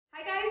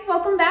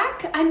welcome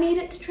back. I made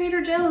it to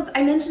Trader Joe's.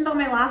 I mentioned on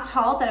my last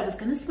haul that I was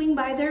gonna swing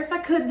by there if I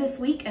could this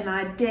week, and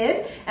I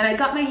did. And I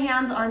got my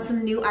hands on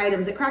some new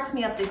items. It cracks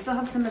me up. They still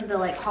have some of the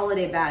like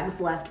holiday bags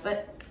left,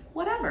 but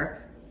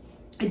whatever.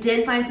 I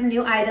did find some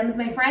new items,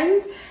 my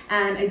friends,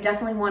 and I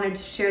definitely wanted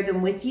to share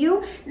them with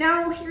you.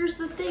 Now, here's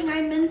the thing,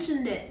 I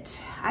mentioned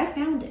it. I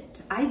found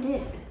it, I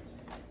did.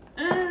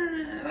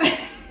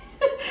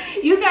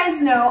 You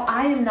guys know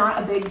I am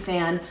not a big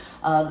fan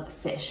of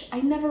fish.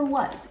 I never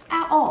was,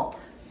 at all.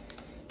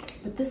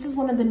 But this is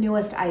one of the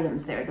newest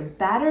items there, the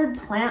battered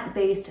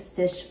plant-based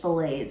fish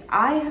fillets.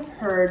 I have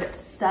heard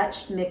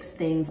such mixed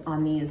things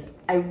on these.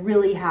 I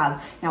really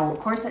have. Now, of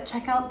course, at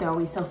checkout, they're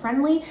always so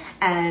friendly.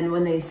 And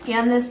when they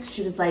scanned this,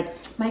 she was like,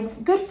 my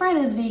good friend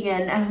is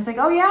vegan. And I was like,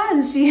 oh yeah?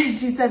 And she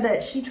said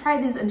that she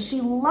tried these and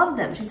she loved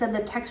them. She said the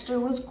texture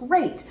was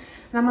great.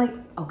 And I'm like,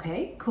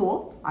 okay,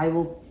 cool. I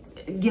will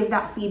give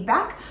that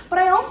feedback. But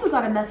I also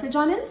got a message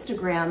on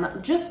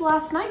Instagram just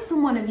last night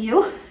from one of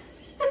you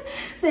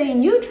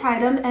saying you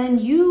tried them and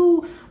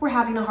you were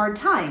having a hard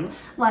time,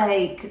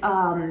 like,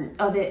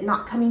 of it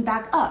not coming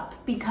back up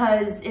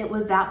because it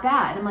was that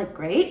bad. I'm like,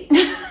 great.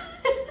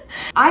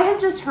 I have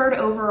just heard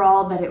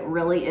overall that it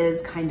really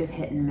is kind of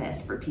hit and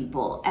miss for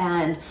people.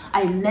 And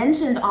I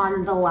mentioned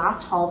on the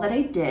last haul that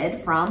I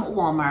did from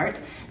Walmart,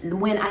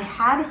 when I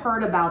had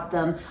heard about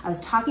them, I was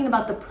talking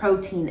about the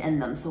protein in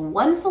them. So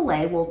one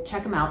fillet, we'll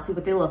check them out, see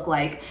what they look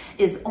like,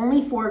 is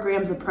only 4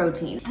 grams of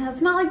protein. And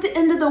that's not like the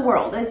end of the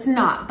world, it's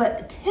not.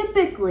 But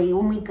typically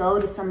when we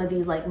go to some of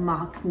these like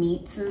mock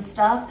meats and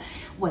stuff,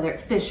 whether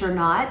it's fish or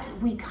not,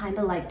 we kind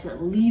of like to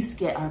at least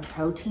get our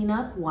protein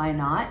up. Why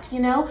not, you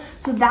know?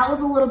 So that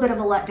was a little bit of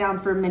a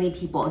letdown for many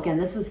people. Again,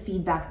 this was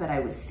feedback that I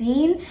was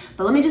seeing,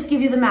 but let me just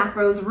give you the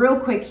macros real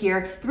quick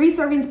here. 3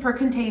 servings per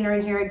container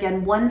in here.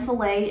 Again, 1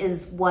 fillet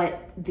is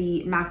what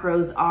the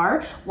macros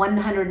are.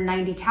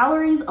 190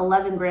 calories,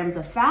 11 grams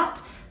of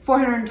fat,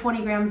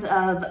 420 grams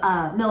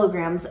of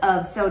milligrams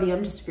of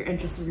sodium, just if you're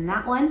interested in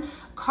that one.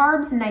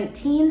 Carbs,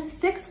 19,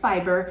 6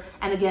 fiber,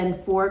 and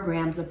again, 4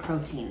 grams of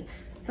protein.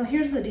 So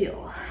here's the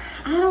deal.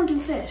 I don't do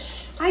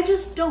fish. I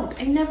just don't.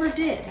 I never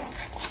did.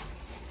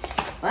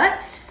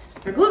 But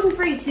they're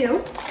gluten-free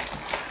too.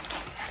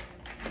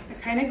 They're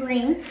kind of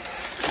green.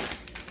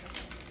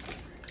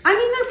 I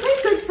mean, they're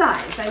pretty good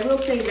size, I will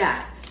say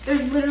that.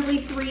 There's literally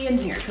 3 in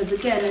here, because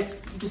again,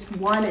 it's just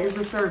 1 is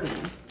a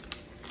serving.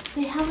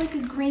 They have like a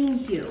green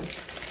hue.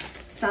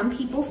 Some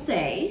people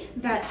say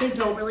that they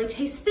don't really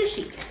taste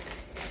fishy.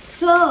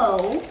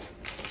 So,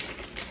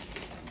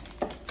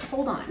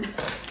 hold on.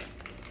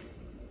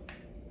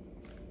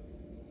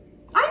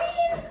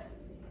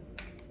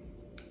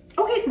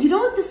 You know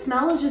what the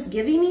smell is just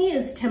giving me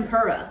is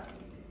tempura.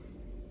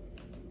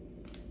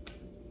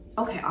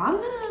 Okay, I'm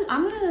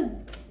gonna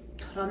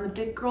put on the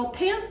big girl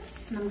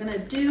pants and I'm gonna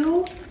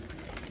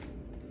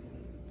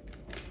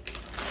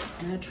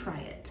try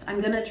it. I'm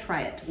gonna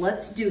try it.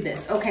 Let's do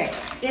this. Okay,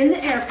 in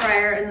the air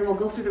fryer, and then we'll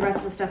go through the rest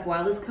of the stuff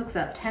while this cooks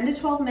up. 10 to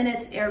 12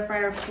 minutes, air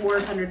fryer,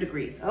 400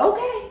 degrees.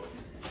 Okay.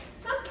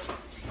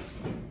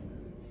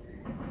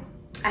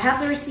 I have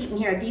the receipt in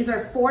here. These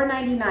are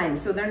 $4.99,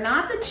 so they're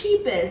not the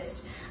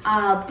cheapest.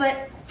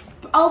 But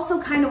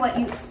also kind of what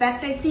you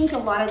expect. I think a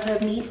lot of the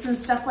meats and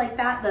stuff like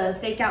that, the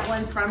fake out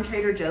ones from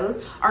Trader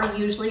Joe's, are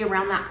usually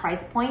around that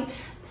price point.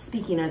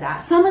 Speaking of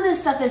that, some of this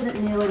stuff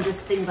isn't new and just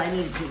things I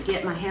need to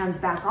get my hands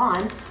back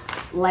on,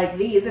 like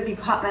these. If you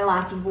caught my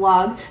last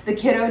vlog, the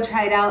kiddo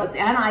tried out,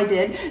 and I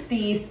did,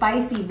 the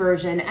spicy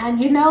version, and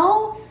you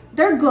know,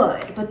 they're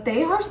good, but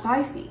they are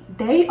spicy.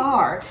 They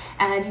are.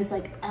 And he's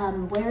like,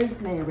 where's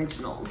my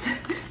originals?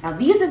 Now,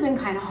 these have been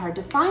kind of hard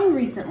to find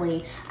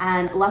recently,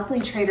 and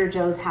luckily Trader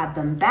Joe's had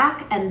them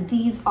back, and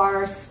these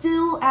are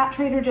still at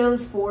Trader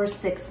Joe's for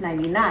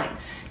 $6.99.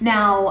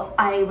 Now,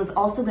 I was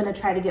also gonna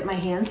try to get my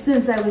hands,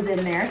 since I was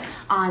in there,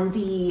 on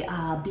the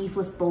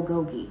beefless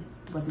bulgogi.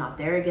 Was not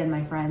there again,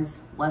 my friends.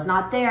 Was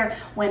not there.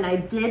 When I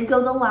did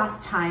go the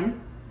last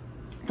time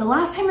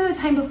or the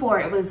time before,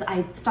 it was,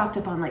 I stocked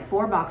up on like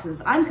 4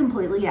 boxes. I'm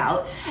completely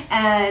out,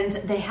 and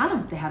they had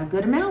them. They had a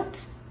good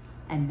amount,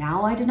 and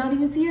now I did not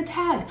even see a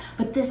tag.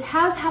 But this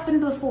has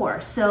happened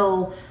before,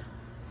 so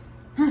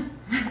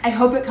I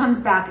hope it comes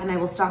back, and I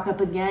will stock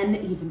up again,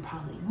 even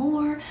probably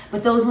more.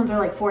 But those ones are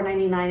like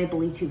 $4.99, I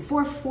believe, too.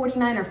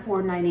 $4.49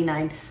 or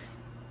 $4.99.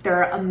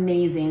 They're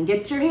amazing.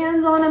 Get your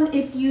hands on them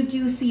if you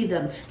do see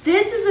them.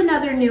 This is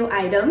another new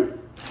item.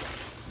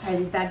 Sorry,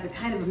 these bags are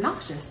kind of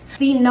obnoxious.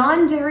 The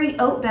non-dairy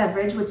oat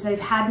beverage, which they've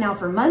had now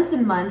for months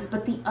and months,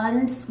 but the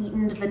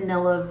unsweetened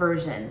vanilla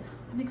version.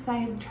 I'm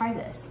excited to try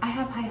this. I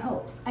have high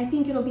hopes. I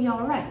think it'll be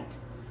all right.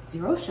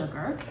 0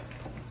 sugar,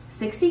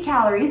 60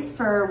 calories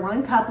for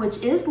 1 cup, which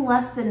is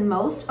less than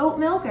most oat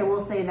milk, I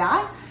will say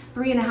that.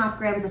 3.5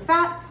 grams of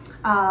fat,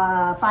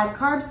 5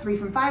 carbs, 3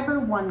 from fiber,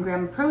 1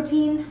 gram of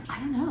protein. I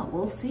don't know,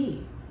 we'll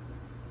see.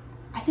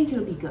 I think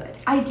it'll be good.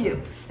 I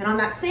do. And on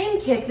that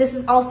same kick, this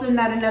is also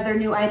not another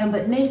new item,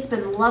 but Nate's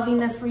been loving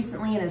this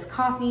recently in his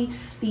coffee,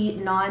 the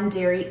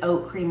non-dairy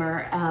oat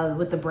creamer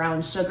with the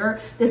brown sugar.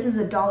 This is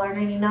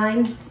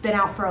 $1.99. It's been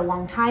out for a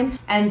long time.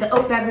 And the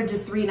oat beverage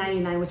is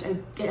 $3.99, which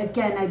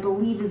again, I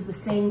believe is the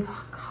same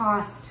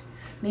cost.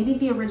 Maybe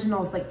the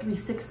original is like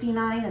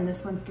 $3.69 and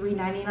this one's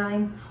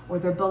 $3.99, or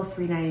they're both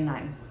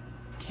 $3.99.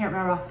 Can't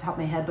remember off the top of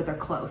my head, but they're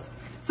close.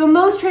 So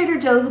most Trader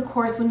Joe's, of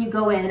course, when you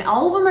go in,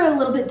 all of them are a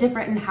little bit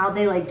different in how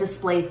they like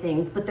display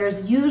things, but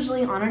there's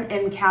usually on an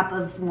end cap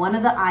of one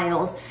of the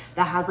aisles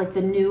that has like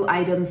the new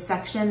items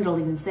section. It'll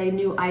even say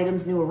new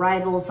items, new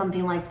arrivals,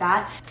 something like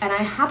that. And I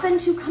happen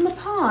to come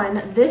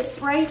upon this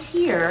right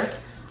here,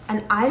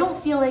 and I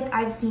don't feel like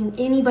I've seen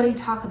anybody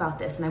talk about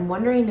this. And I'm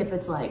wondering if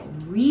it's like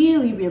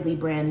really, really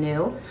brand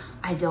new.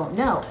 I don't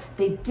know.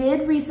 They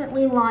did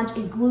recently launch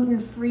a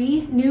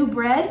gluten-free new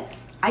bread.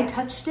 I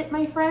touched it,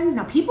 my friends.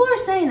 Now people are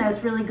saying that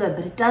it's really good,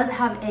 but it does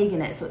have egg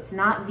in it, so it's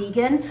not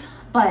vegan.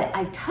 But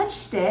I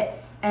touched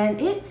it and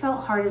it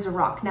felt hard as a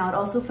rock. Now it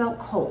also felt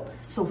cold.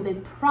 So they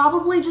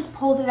probably just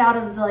pulled it out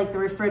of the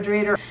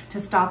refrigerator to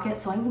stock it.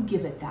 So I will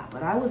give it that,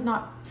 but I was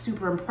not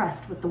super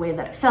impressed with the way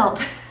that it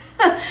felt.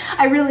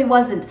 I really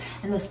wasn't.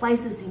 And the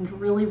slices seemed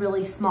really,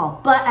 really small,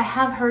 but I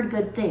have heard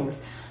good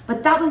things.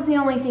 But that was the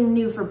only thing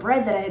new for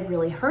bread that I had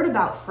really heard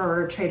about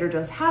for Trader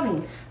Joe's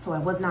having. So I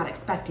was not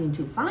expecting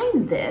to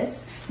find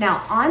this.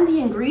 Now on the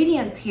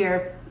ingredients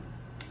here,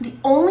 the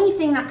only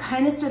thing that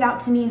kind of stood out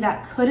to me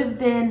that could have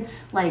been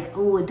like,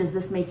 oh, does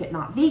this make it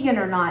not vegan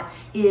or not,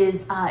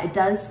 is it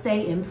does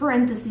say in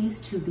parentheses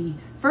to the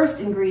first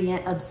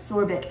ingredient,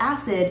 ascorbic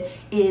acid,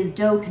 is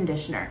dough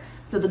conditioner.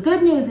 So the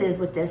good news is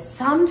with this,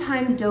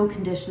 sometimes dough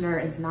conditioner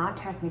is not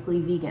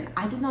technically vegan.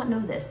 I did not know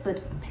this, but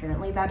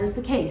apparently that is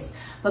the case.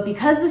 But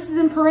because this is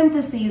in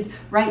parentheses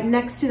right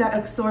next to that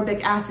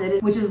ascorbic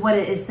acid, which is what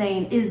it is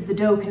saying is the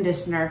dough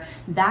conditioner,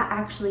 that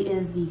actually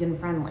is vegan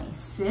friendly.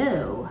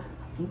 So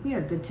I think we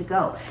are good to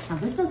go. Now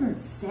this doesn't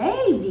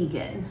say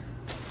vegan,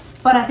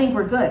 but I think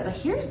we're good. But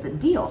here's the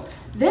deal.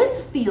 This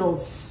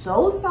feels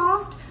so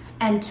soft,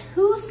 and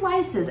 2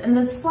 slices, and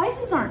the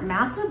slices aren't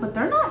massive, but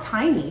they're not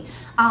tiny,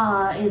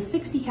 is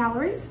 60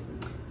 calories,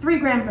 3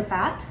 grams of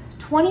fat,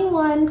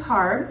 21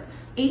 carbs,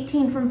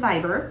 18 from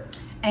fiber,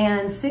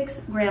 and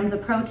 6 grams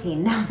of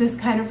protein. Now this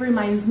kind of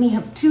reminds me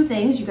of 2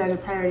 things. You guys are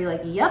probably already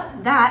like, yep,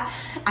 that.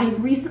 I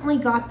recently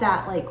got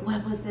that, like,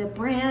 what was the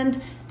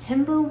brand?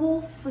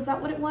 Timberwolf, was that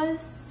what it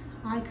was?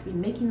 I could be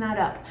making that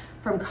up.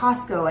 From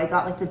Costco, I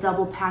got like the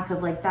double pack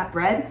of like that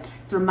bread.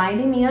 It's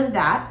reminding me of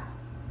that.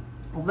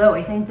 Although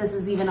I think this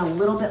is even a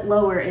little bit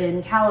lower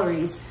in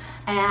calories.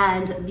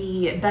 And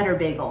the Better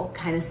Bagel,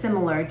 kind of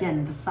similar.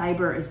 Again, the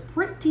fiber is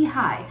pretty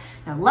high.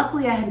 Now,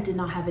 luckily I did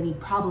not have any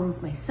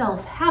problems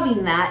myself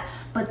having that,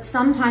 but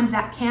sometimes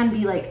that can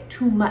be like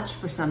too much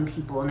for some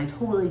people, and I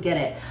totally get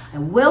it. I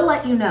will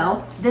let you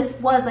know, this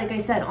was, like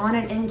I said, on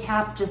an end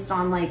cap, just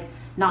on like,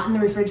 not in the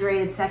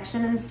refrigerated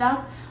section and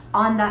stuff.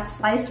 On that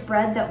sliced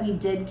bread that we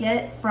did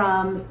get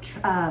from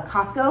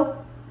Costco,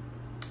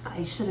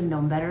 I should have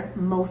known better.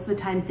 Most of the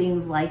time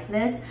things like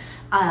this,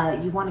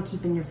 you want to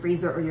keep in your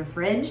freezer or your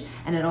fridge,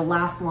 and it'll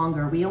last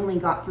longer. We only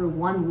got through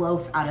 1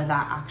 loaf out of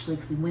that actually,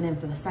 because we went in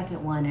for the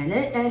second one and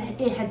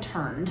it had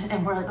turned,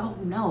 and we're like, oh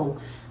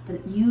no.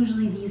 But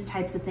usually these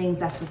types of things,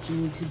 that's what you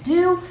need to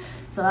do.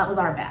 So that was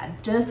our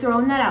bad, just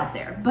throwing that out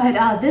there.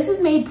 But this is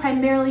made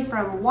primarily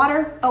from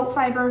water, oat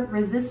fiber,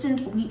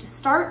 resistant wheat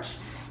starch,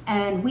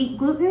 and wheat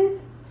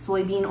gluten,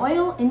 soybean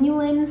oil,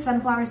 inulin,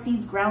 sunflower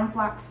seeds, ground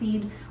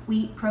flaxseed,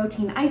 wheat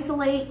protein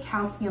isolate,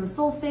 calcium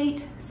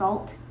sulfate,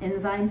 salt,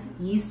 enzymes,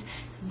 yeast.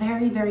 It's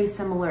very, very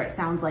similar, it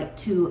sounds like,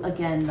 to,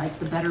 again, like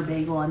the Better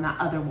Bagel and that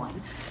other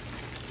one.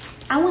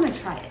 I want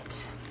to try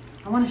it.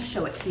 I want to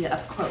show it to you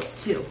up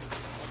close too.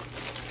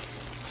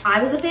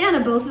 I was a fan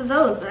of both of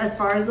those as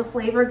far as the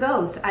flavor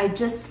goes. I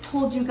just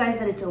told you guys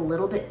that it's a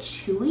little bit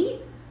chewy,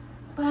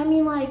 but I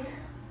mean, like,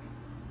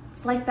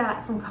 it's like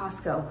that from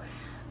Costco.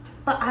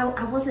 But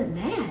I wasn't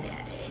mad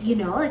at it, you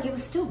know, like it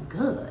was still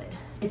good.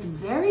 It's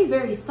very,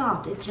 very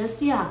soft. It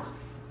just, yeah,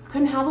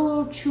 couldn't have a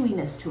little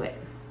chewiness to it.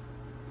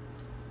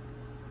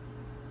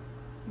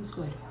 It's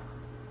good.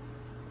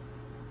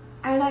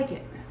 I like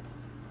it.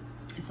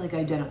 It's like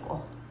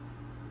identical.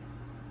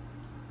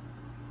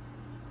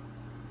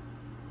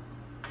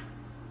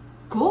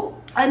 Cool.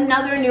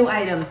 Another new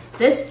item.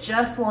 This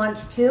just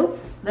launched too.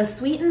 The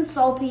Sweet and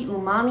Salty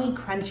Umami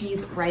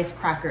Crunchies Rice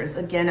Crackers.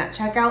 Again, at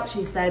checkout,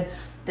 she said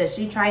that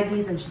she tried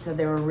these and she said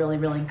they were really,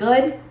 really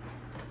good.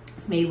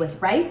 It's made with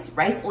rice,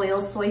 rice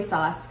oil, soy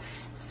sauce,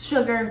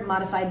 sugar,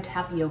 modified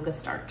tapioca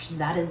starch.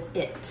 That is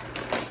it.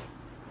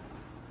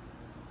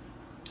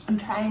 I'm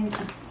trying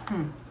to,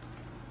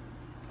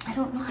 I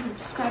don't know how to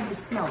describe the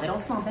smell. They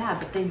don't smell bad,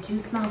 but they do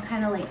smell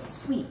kind of like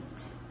sweet,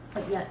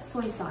 but yet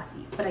soy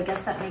saucy. But I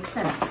guess that makes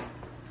sense.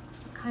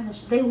 Kind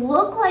of, they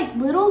look like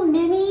little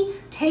mini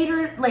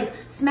tater, like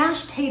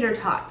smashed tater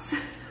tots.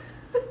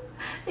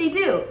 They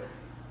do.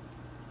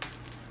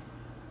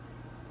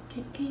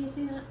 Can you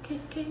see that?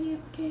 Can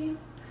you?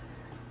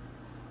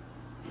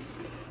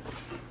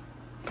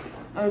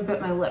 I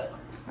bit my lip.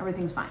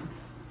 Everything's fine.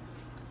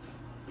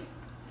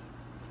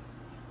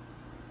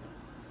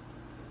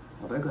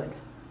 Well, they're good.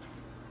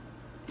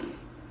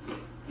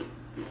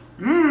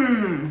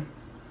 Mmm.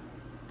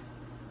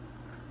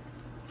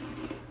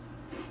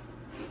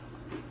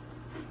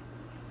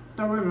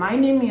 They're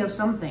reminding me of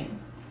something.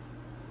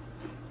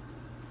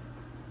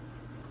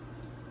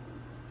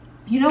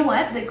 You know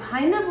what? They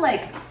kind of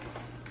like,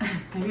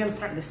 maybe I'm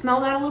starting to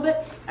smell that a little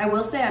bit. I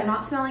will say I'm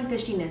not smelling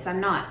fishiness.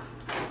 I'm not.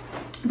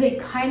 They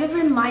kind of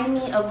remind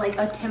me of like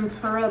a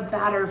tempura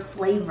batter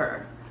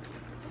flavor.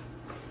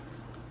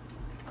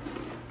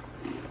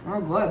 Oh,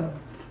 good.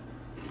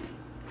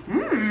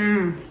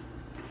 Mmm.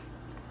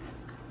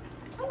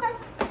 Okay.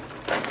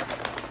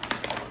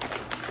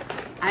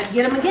 I'd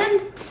get them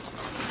again.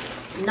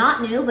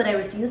 Not new, but I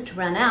refuse to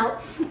run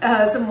out.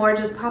 Some more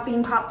just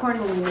popping popcorn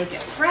when we make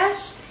it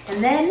fresh.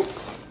 And then,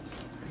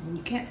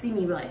 you can't see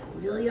me like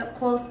really up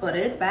close, but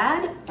it's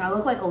bad. I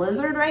look like a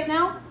lizard right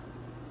now.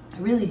 I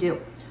really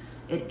do.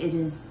 It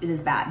is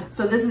bad.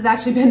 So this has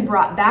actually been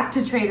brought back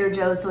to Trader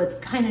Joe's, so it's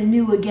kind of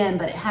new again,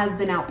 but it has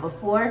been out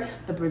before,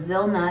 the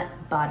Brazil Nut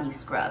Body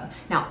Scrub.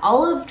 Now,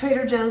 all of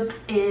Trader Joe's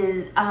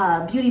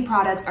beauty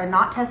products are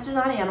not tested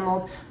on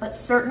animals, but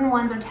certain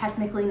ones are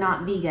technically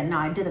not vegan.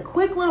 Now, I did a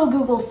quick little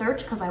Google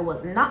search because I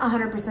was not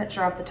 100%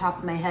 sure off the top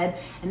of my head,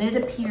 and it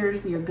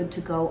appears we are good to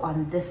go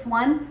on this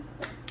one.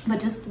 But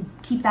just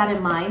keep that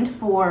in mind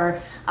for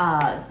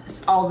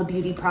all the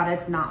beauty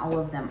products. Not all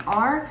of them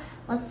are.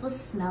 Let's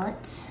smell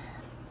it.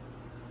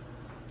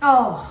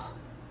 Oh,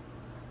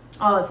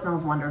 it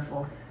smells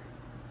wonderful.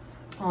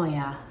 Oh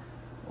yeah,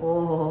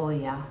 oh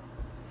yeah.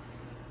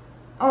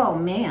 Oh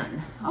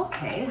man,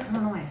 okay, I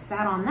don't know why I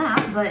sat on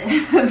that, but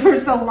for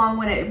so long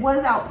when it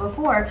was out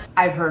before,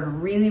 I've heard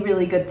really,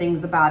 really good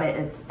things about it.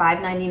 It's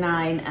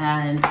 $5.99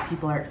 and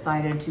people are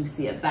excited to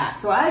see it back.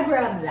 So I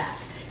grabbed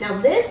that. Now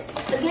this,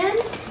 again,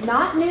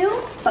 not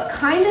new, but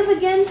kind of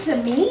again to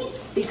me,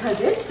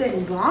 because it's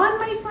been gone,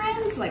 my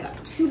friends. So I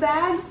got 2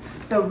 bags.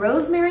 The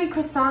rosemary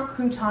croissant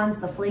croutons,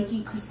 the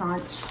flaky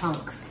croissant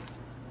chunks.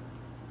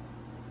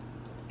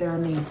 They're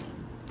amazing.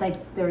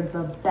 Like, they're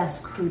the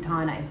best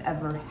crouton I've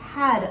ever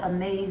had.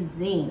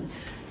 Amazing.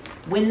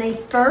 When they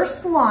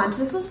first launched,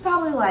 this was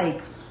probably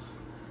like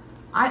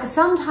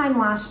sometime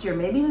last year,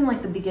 maybe even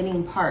like the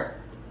beginning part.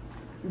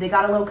 They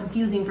got a little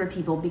confusing for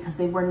people because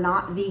they were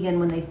not vegan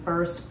when they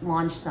first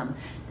launched them.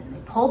 Then they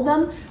pulled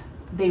them.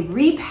 They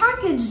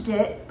repackaged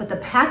it, but the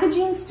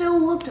packaging still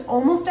looked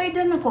almost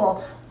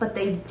identical, but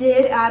they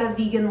did add a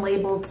vegan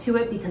label to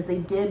it because they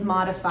did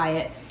modify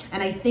it.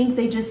 And I think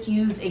they just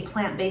used a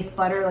plant-based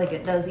butter, like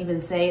it does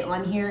even say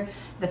on here,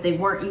 that they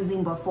weren't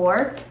using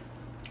before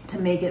to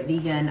make it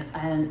vegan.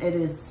 And it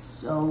is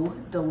so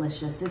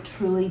delicious. It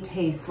truly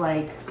tastes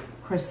like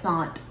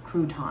croissant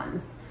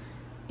croutons.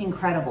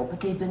 Incredible, but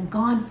they've been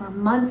gone for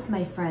months,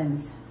 my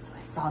friends. So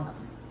I saw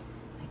them,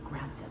 I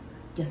grabbed them.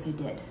 Yes, I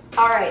did.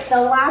 All right, the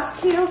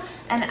last 2,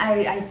 and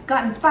I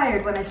got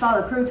inspired when I saw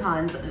the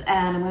croutons, and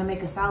I'm gonna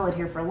make a salad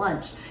here for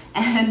lunch.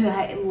 And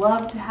I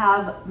love to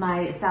have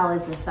my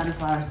salads with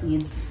sunflower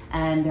seeds,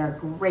 and they're a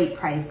great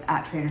price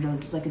at Trader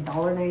Joe's. It's like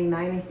 $1.99,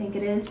 I think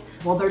it is.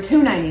 Well, they're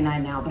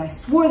 $2.99 now, but I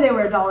swore they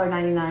were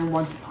 $1.99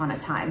 once upon a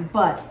time.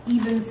 But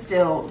even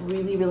still,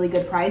 really, really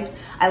good price.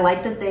 I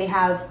like that they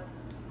have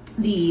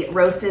the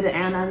roasted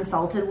and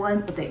unsalted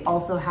ones, but they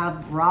also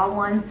have raw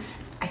ones,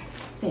 I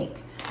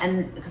think.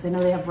 And because I know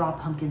they have raw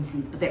pumpkin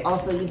seeds, but they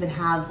also even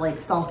have like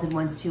salted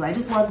ones too. I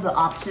just love the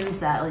options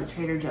that like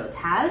Trader Joe's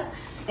has.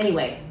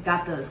 Anyway,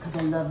 got those because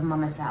I love them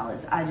on my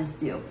salads. I just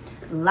do.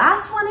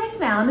 Last one I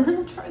found, and then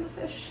we'll try the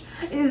fish,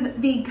 is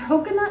the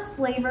coconut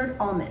flavored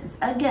almonds.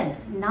 Again,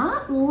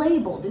 not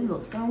labeled, these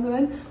look so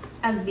good,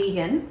 as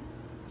vegan,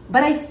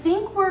 but I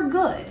think we're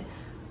good.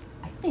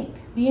 I think.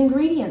 The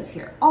ingredients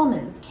here: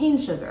 almonds, cane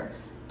sugar,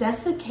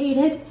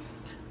 desiccated,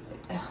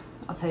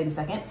 I'll tell you in a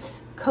second,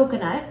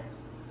 coconut,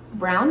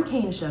 brown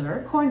cane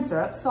sugar, corn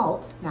syrup,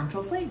 salt,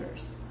 natural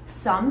flavors.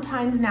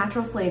 Sometimes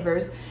natural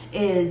flavors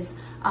is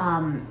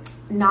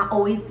not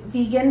always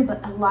vegan,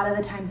 but a lot of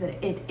the times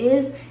that it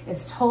is.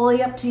 It's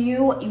totally up to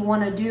you what you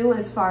want to do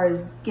as far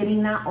as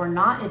getting that or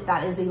not. If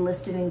that is a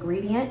listed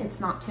ingredient, it's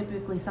not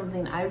typically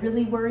something I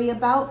really worry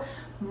about.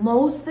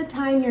 Most of the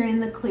time you're in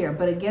the clear,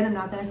 but again, I'm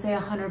not going to say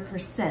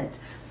 100%.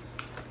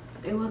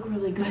 They look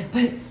really good,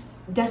 but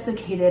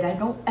desiccated, I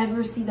don't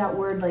ever see that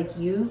word like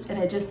used,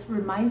 and it just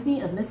reminds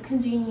me of Miss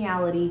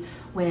Congeniality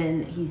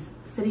when he's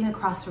sitting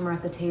across from her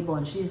at the table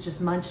and she's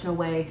just munching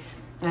away,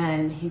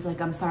 and he's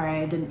like, I'm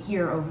sorry, I didn't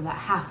hear over that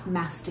half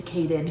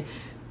masticated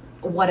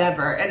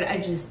whatever. And I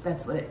just,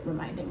 that's what it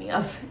reminded me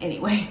of.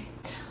 Anyway,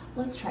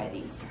 let's try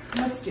these.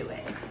 Let's do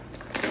it.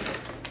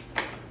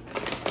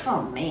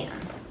 Oh man,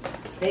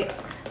 they are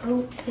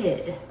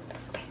coated.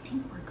 I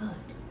think we're good.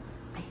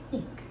 I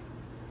think.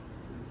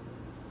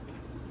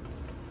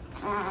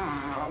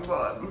 Oh,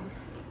 good.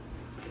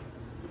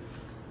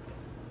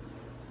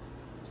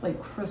 It's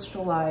like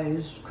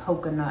crystallized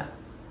coconut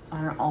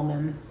on an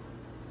almond.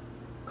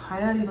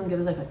 Kind of even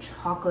gives like a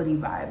chocolatey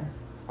vibe.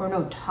 Or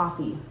no,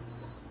 toffee.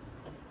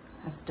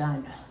 That's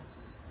done.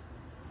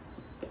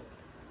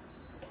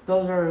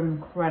 Those are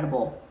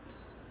incredible.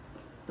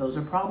 Those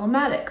are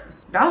problematic.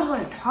 That was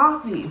like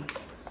toffee.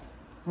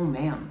 Oh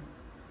man.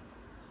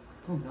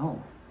 Oh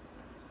no.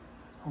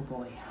 Oh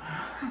boy.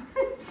 I'm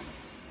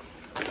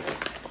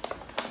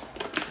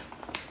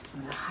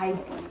gonna hide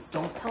these.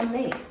 Don't tell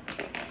Nate.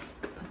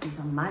 Put these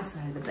on my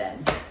side of the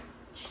bed.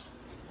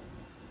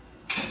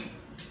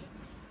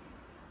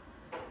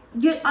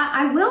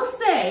 I will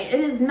say it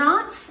is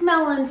not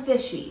smelling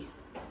fishy.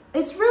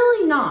 It's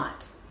really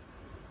not.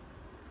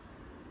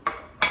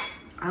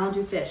 I don't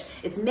do fish.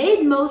 It's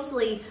made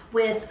mostly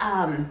with,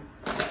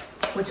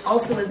 which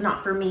also is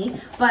not for me,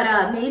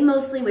 but made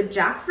mostly with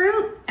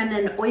jackfruit and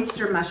then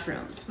oyster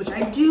mushrooms, which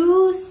I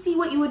do see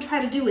what you would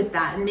try to do with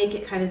that and make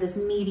it kind of this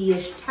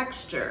meaty-ish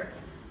texture.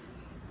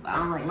 But I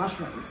don't like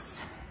mushrooms.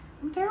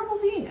 I'm a terrible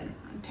vegan.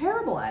 I'm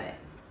terrible at it.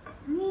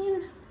 I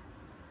mean,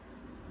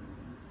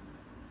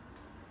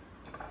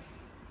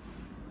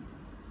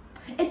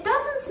 it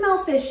doesn't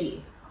smell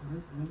fishy.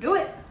 I'm gonna do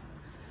it.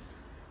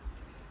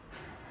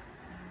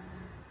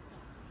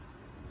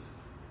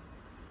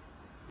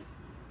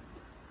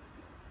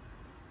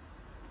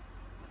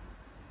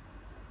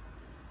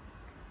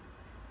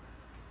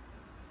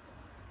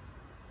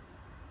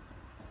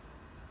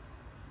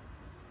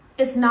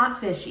 It's not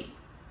fishy.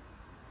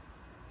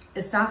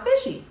 It's not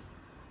fishy.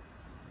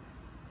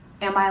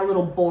 Am I a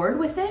little bored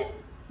with it?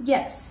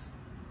 Yes.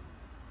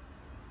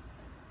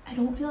 I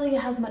don't feel like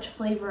it has much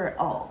flavor at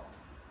all.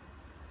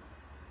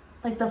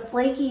 Like the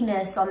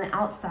flakiness on the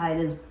outside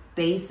is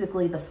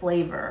basically the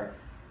flavor.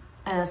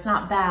 And it's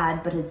not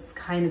bad, but it's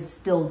kind of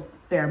still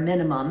bare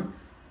minimum.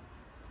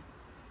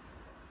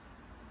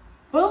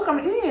 But look, I'm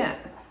eating it.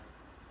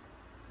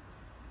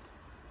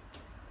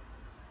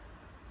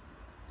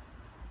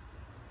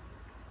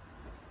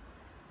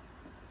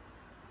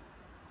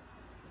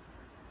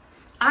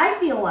 I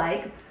feel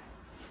like,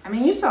 I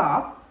mean, you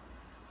saw,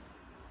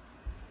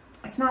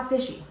 it's not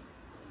fishy.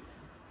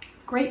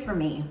 Great for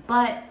me,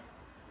 but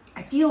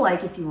I feel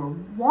like if you were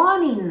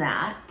wanting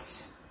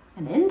that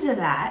and into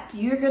that,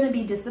 you're gonna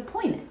be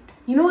disappointed.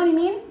 You know what I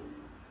mean?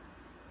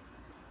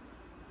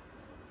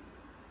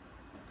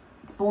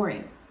 It's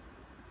boring.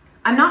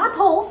 I'm not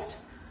repulsed.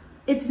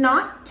 It's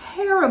not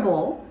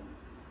terrible.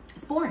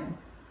 It's boring.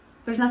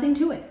 There's nothing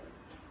to it.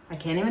 I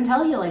can't even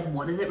tell you, like,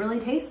 what does it really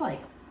taste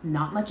like?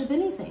 Not much of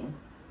anything.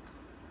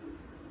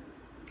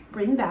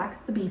 Bring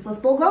back the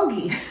beefless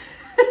bulgogi.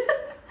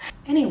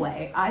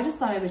 Anyway, I just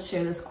thought I would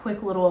share this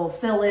quick little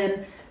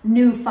fill-in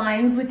new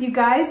finds with you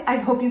guys. I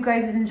hope you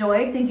guys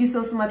enjoyed. Thank you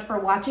so much for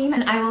watching,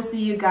 and I will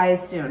see you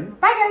guys soon.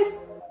 Bye,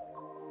 guys.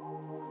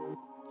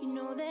 You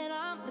know that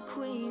I'm the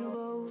queen of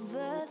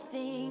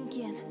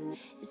overthinking.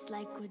 It's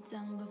like we're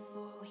done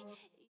before we